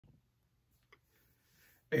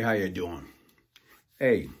Hey, how you doing?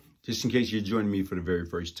 Hey, just in case you're joining me for the very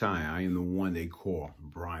first time, I am the one they call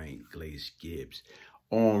Brian Glaze Gibbs.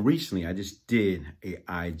 Recently, I just did a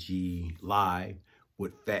IG live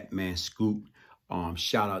with Fat Man Scoop.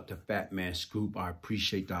 Shout out to Fat Man Scoop. I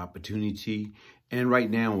appreciate the opportunity. And right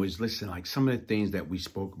now is, listen, like some of the things that we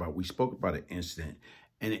spoke about an incident.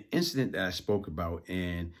 And an incident that I spoke about,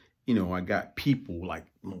 and you know, I got people like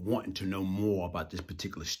wanting to know more about this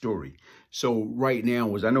particular story. So right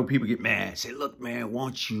now is, I know people get mad, say, look, man, why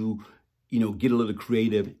don't you, get a little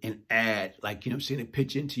creative and add, like, a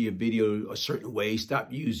picture into your video a certain way,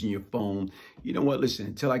 stop using your phone. You know what, listen,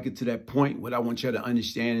 until I get to that point, what I want you to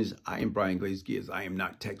understand is I am Brian Glaze Gibbs. I am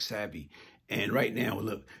not tech savvy. And right now,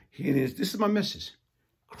 look, here it is. This is my message.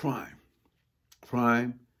 Crime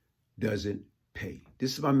doesn't pay.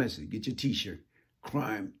 This is my message. Get your t-shirt.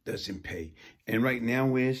 Crime doesn't pay. And right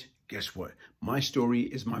now is, guess what? My story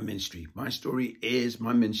is my ministry. My story is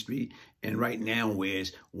my ministry. And right now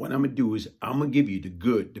is, what I'm going to do is I'm going to give you the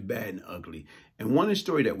good, the bad, and the ugly. And one of the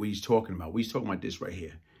story that we're talking about this right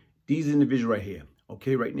here. These individuals right here.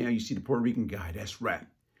 Okay, right now you see the Puerto Rican guy, that's Rapp.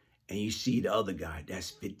 And you see the other guy,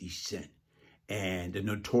 that's 50 Cent. And the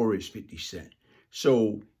notorious 50 Cent.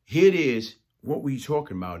 So here it is. What we're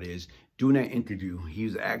talking about is, during that interview, he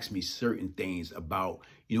was asking me certain things about,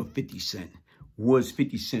 50 Cent. Was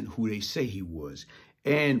 50 Cent who they say he was?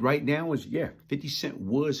 And right now is, 50 Cent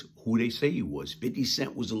was who they say he was. 50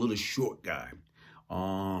 Cent was a little short guy.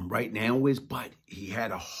 Right now is, but he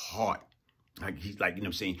had a heart. He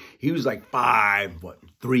was like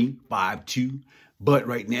 5'3", 5'2". But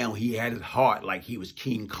right now he had his heart like he was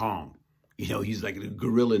King Kong. He's like a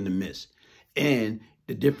gorilla in the mist. And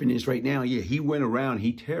the difference is right now, he went around,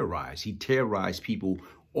 he terrorized people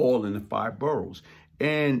all in the 5 boroughs.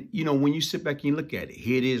 And, when you sit back and you look at it,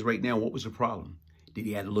 here it is right now. What was the problem? Did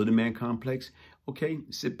he have a little man complex? Okay,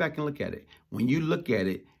 sit back and look at it. When you look at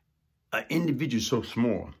it, an individual so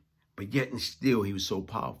small, but yet and still he was so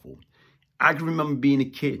powerful. I can remember being a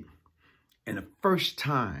kid, and the first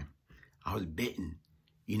time I was bitten,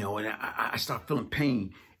 and I started feeling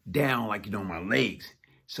pain down, like, my legs.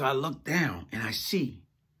 So I look down and I see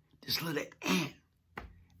this little ant. And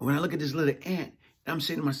when I look at this little ant, I'm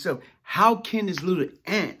saying to myself, how can this little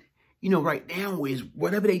ant, right now is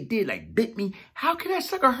whatever they did, like bit me, how can that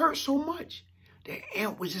sucker hurt so much? The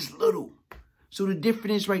ant was just little. So the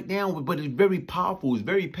difference right now, but it's very powerful, it's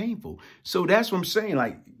very painful. So that's what I'm saying,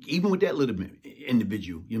 like, even with that little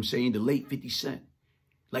individual, the late 50 Cent.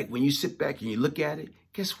 Like, when you sit back and you look at it,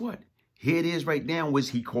 guess what? Here it is right now was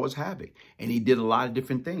he caused havoc, and he did a lot of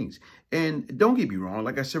different things. And don't get me wrong,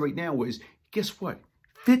 like I said right now was, guess what?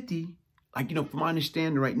 50, like, from my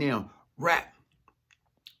understanding right now, Rapp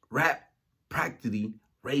practically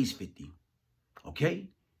raised 50, okay?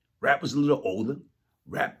 Rapp was a little older.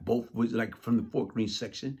 Rapp both was like from the Fort Greene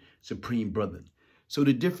section, Supreme Brother. So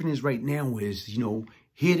the difference is right now is, here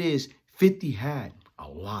it is, 50 had a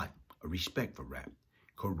lot of respect for Rapp.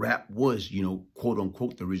 Because Rapp was, quote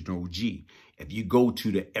unquote, the original OG. If you go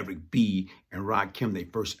to the Eric B. and Rakim, their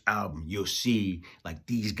first album, you'll see like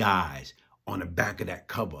these guys on the back of that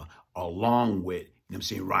cover, along with,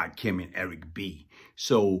 Rakim and Eric B.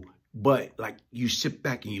 So, but like you sit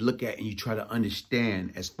back and you look at it and you try to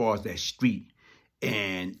understand as far as that street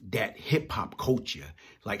and that hip hop culture,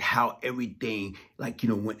 like how everything, like,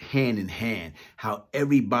 went hand in hand, how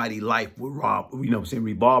everybody life would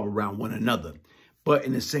revolve around one another. But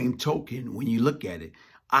in the same token, when you look at it,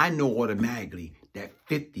 I know automatically that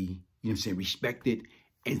 50, respected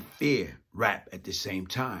and fear Rapp at the same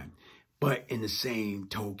time. But in the same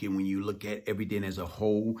token, when you look at everything as a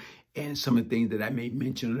whole, and some of the things that I made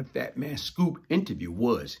mention in the Fat Man Scoop interview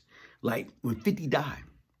was, like, when 50 died,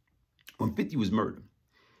 when 50 was murdered,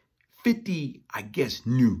 50, I guess,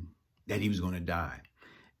 knew that he was going to die.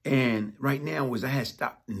 And right now was I had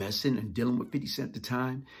stopped messing and dealing with 50 Cent at the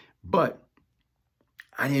time, but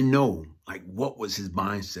I didn't know, like, what was his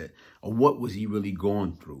mindset or what was he really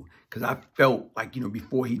going through. Because I felt like,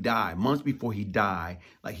 before he died, months before he died,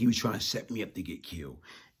 like he was trying to set me up to get killed.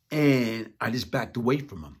 And I just backed away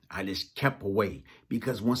from him. I just kept away.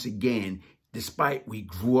 Because once again, despite we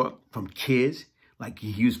grew up from kids, like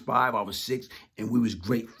he was 5, I was 6, and we was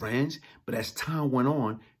great friends. But as time went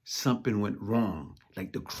on, something went wrong,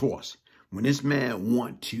 like the cross. When this man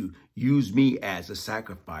wanted to use me as a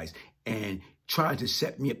sacrifice and tried to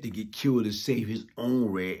set me up to get killed to save his own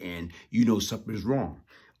rear, and something's wrong.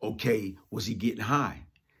 Okay, was he getting high?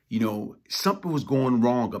 Something was going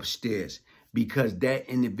wrong upstairs because that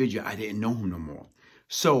individual, I didn't know him no more.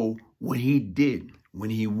 So when he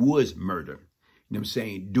was murdered,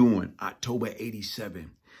 doing October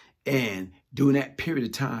 87, And during that period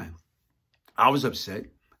of time, I was upset.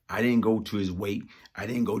 I didn't go to his wake. I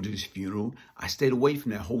didn't go to his funeral. I stayed away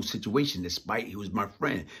from that whole situation, despite he was my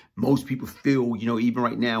friend. Most people feel, even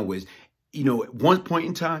right now was, at one point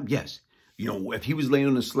in time, yes, if he was laying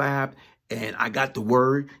on the slab and I got the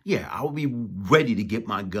word, yeah, I would be ready to get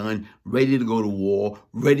my gun, ready to go to war,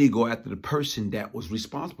 ready to go after the person that was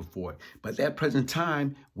responsible for it. But at that present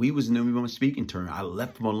time, we wasn't even on speaking term. I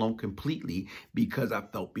left him alone completely because I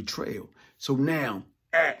felt betrayal. So now,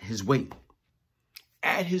 at his wake,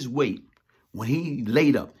 when he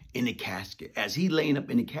laid up in the casket, as he laying up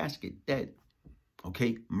in the casket, dead,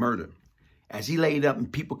 okay, murder. As he laid up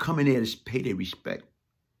and people coming there to pay their respect,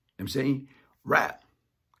 I'm saying, Rapp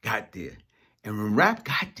got there. And when Rapp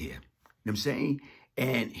got there, I'm saying,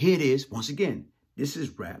 and here it is, once again, this is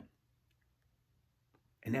Rapp,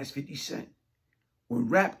 and that's 50 Cent. When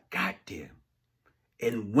Rapp got there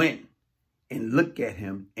and went and looked at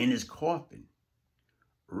him in his coffin,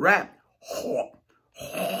 Rapp hawked.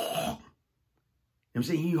 I'm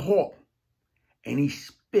saying he hawked and he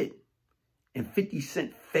spit in 50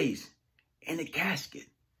 Cent face in the casket.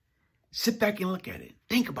 Sit back and look at it.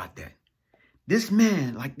 Think about that. This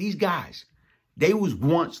man, like these guys, they was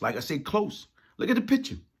once, like I said, close. Look at the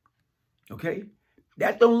picture. Okay?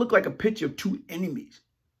 That don't look like a picture of two enemies.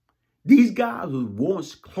 These guys was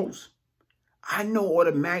once close. I know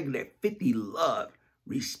automatically that 50 loved,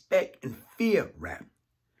 respect, and fear Rapp.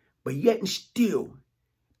 But yet and still,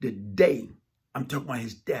 the day I'm talking about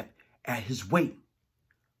his death, at his wake,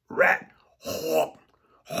 Rapp hawked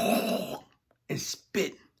and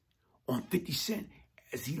spit on 50 Cent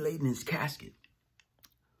as he laid in his casket.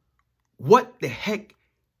 What the heck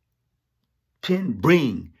can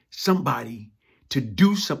bring somebody to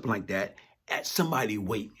do something like that at somebody's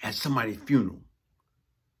wake, at somebody's funeral?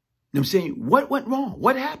 You know what I'm saying? What went wrong?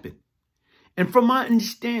 What happened? And from my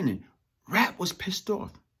understanding, Rapp was pissed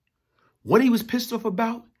off. What he was pissed off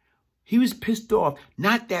about? He was pissed off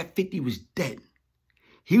not that 50 was dead.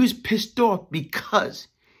 He was pissed off because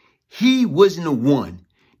he wasn't the one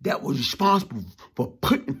that was responsible for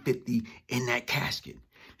putting 50 in that casket.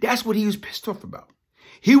 That's what he was pissed off about.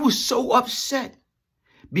 He was so upset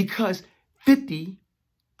because 50,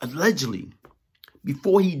 allegedly,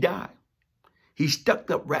 before he died, he stuck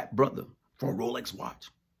up Rapp brother for a Rolex watch.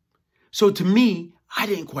 So to me, I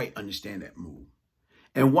didn't quite understand that move.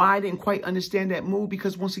 And why I didn't quite understand that move?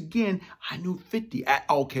 Because once again, I knew 50.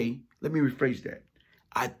 Okay, let me rephrase that.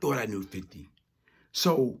 I thought I knew 50.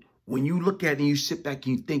 So when you look at it and you sit back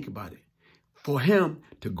and you think about it, for him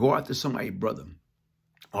to go after somebody's brother,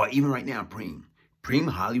 or even right now, Preem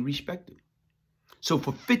highly respected. So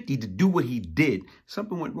for 50 to do what he did,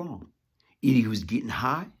 something went wrong. Either he was getting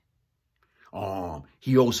high, or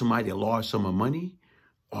he owed somebody a large sum of money,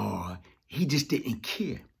 or he just didn't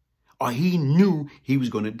care, or he knew he was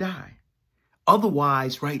going to die.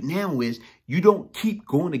 Otherwise, right now is you don't keep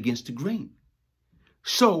going against the grain.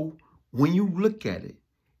 So when you look at it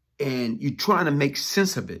and you're trying to make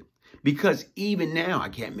sense of it, because even now I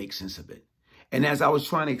can't make sense of it. And as I was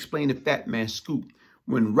trying to explain to Fat Man Scoop,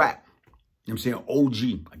 when Rapp, I'm saying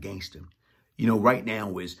OG, a gangster, right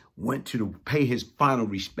now is went to pay his final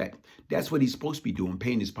respect. That's what he's supposed to be doing,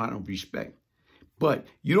 paying his final respect. But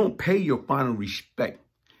you don't pay your final respect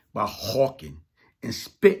by hawking and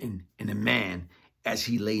spitting in a man as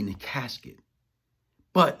he lay in the casket.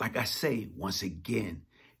 But like I say, once again,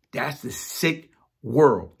 that's the sick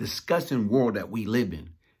world, disgusting world that we live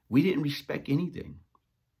in. We didn't respect anything.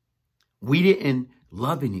 We didn't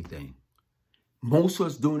love anything. Most of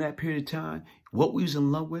us during that period of time, what we was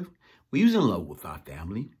in love with, we was in love with our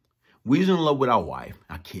family. We was in love with our wife,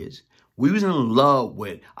 our kids. We was in love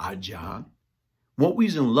with our job. What we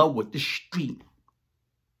was in love with, the street.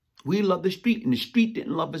 We loved the street, and the street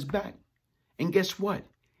didn't love us back. And guess what?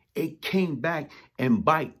 It came back and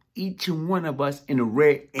bite each and one of us in the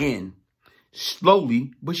rear end,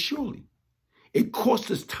 slowly but surely. It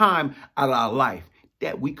cost us time out of our life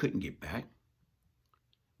that we couldn't get back.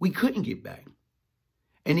 We couldn't get back.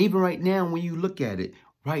 And even right now, when you look at it,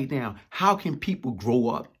 right now, how can people grow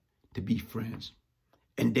up to be friends?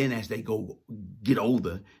 And then as they get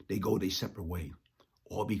older, they go their separate way.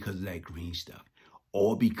 All because of that green stuff.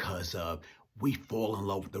 All because of we fall in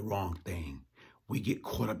love with the wrong thing. We get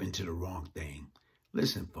caught up into the wrong thing.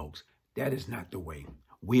 Listen, folks, that is not the way.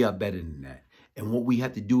 We are better than that. And what we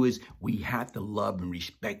have to do is we have to love and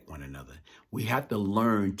respect one another. We have to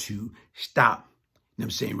learn to stop, you know what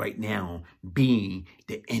I'm saying, right now, being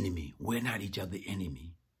the enemy. We're not each other's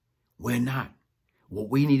enemy. We're not. What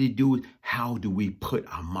we need to do is how do we put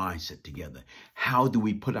our mindset together? How do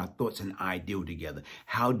we put our thoughts and ideal together?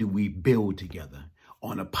 How do we build together?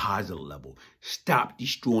 on a positive level. Stop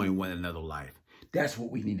destroying one another's life. That's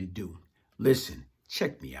what we need to do. Listen,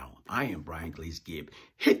 check me out. I am Glaze Gibbs.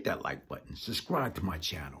 Hit that like button. Subscribe to my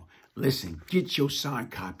channel. Listen, get your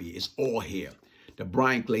signed copy. It's all here. The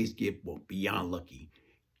Glaze Gibbs book, Beyond Lucky.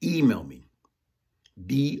 Email me.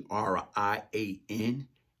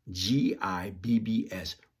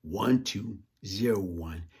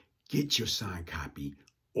 BRIANGIBBS1201. Get your signed copy.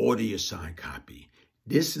 Order your signed copy.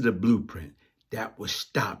 This is the blueprint that will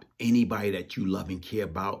stop anybody that you love and care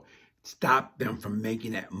about. Stop them from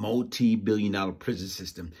making that multi-billion-dollar prison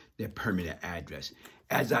system their permanent address.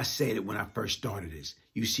 As I said it when I first started this,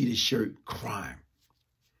 you see the shirt, crime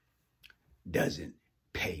doesn't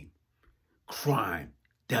pay. Crime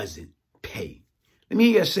doesn't pay. Let me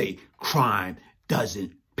hear you say, crime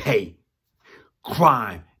doesn't pay.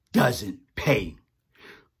 Crime doesn't pay.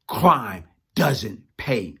 Crime doesn't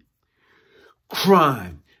pay.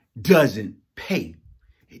 Crime doesn't pay.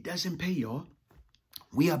 It doesn't pay, y'all.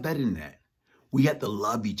 We are better than that. We have to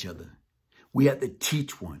love each other. We have to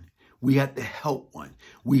teach one. We have to help one.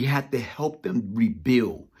 We have to help them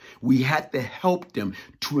rebuild. We have to help them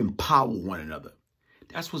to empower one another.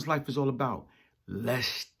 That's what life is all about. Let's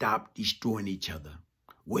stop destroying each other.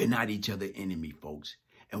 We're not each other's enemy, folks.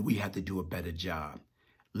 And we have to do a better job.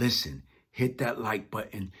 Listen, hit that like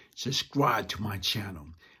button. Subscribe to my channel.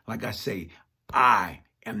 Like I say, I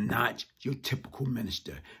am not your typical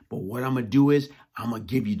minister. But what I'm going to do is I'm going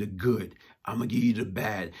to give you the good. I'm going to give you the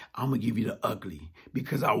bad. I'm going to give you the ugly.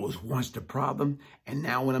 Because I was once the problem. And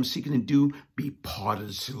now what I'm seeking to do, be part of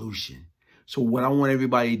the solution. So what I want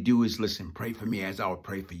everybody to do is listen, pray for me as I will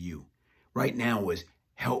pray for you. Right now is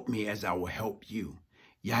help me as I will help you.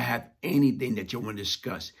 Y'all have anything that you want to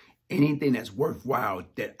discuss, anything that's worthwhile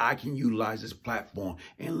that I can utilize this platform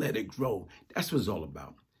and let it grow. That's what it's all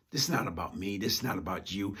about. This is not about me. This is not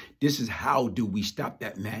about you. This is how do we stop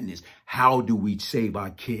that madness? How do we save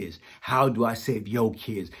our kids? How do I save your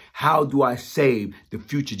kids? How do I save the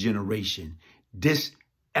future generation? This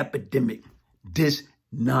epidemic, this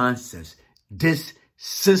nonsense, this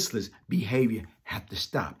senseless behavior have to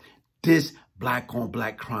stop. This black on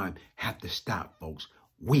black crime have to stop, folks.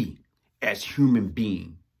 We, as human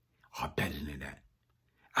beings, are better than that.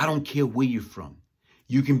 I don't care where you're from.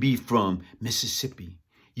 You can be from Mississippi.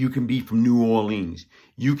 You can be from New Orleans.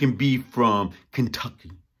 You can be from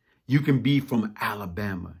Kentucky. You can be from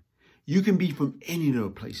Alabama. You can be from any of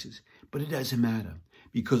those places. But it doesn't matter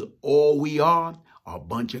because all we are a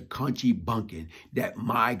bunch of country bunking that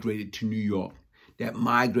migrated to New York, that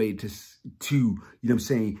migrated to you know what I'm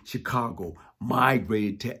saying, Chicago,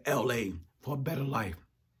 migrated to LA for a better life.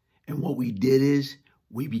 And what we did is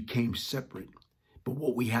we became separate. But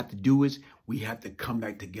what we have to do is we have to come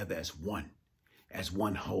back together as one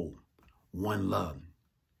whole, one love.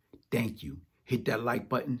 Thank you. Hit that like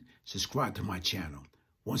button. Subscribe to my channel.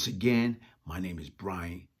 Once again, my name is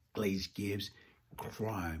Glaze Gibbs.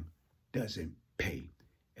 Crime doesn't pay.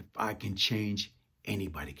 If I can change,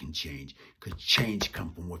 anybody can change because change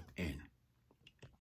comes from within.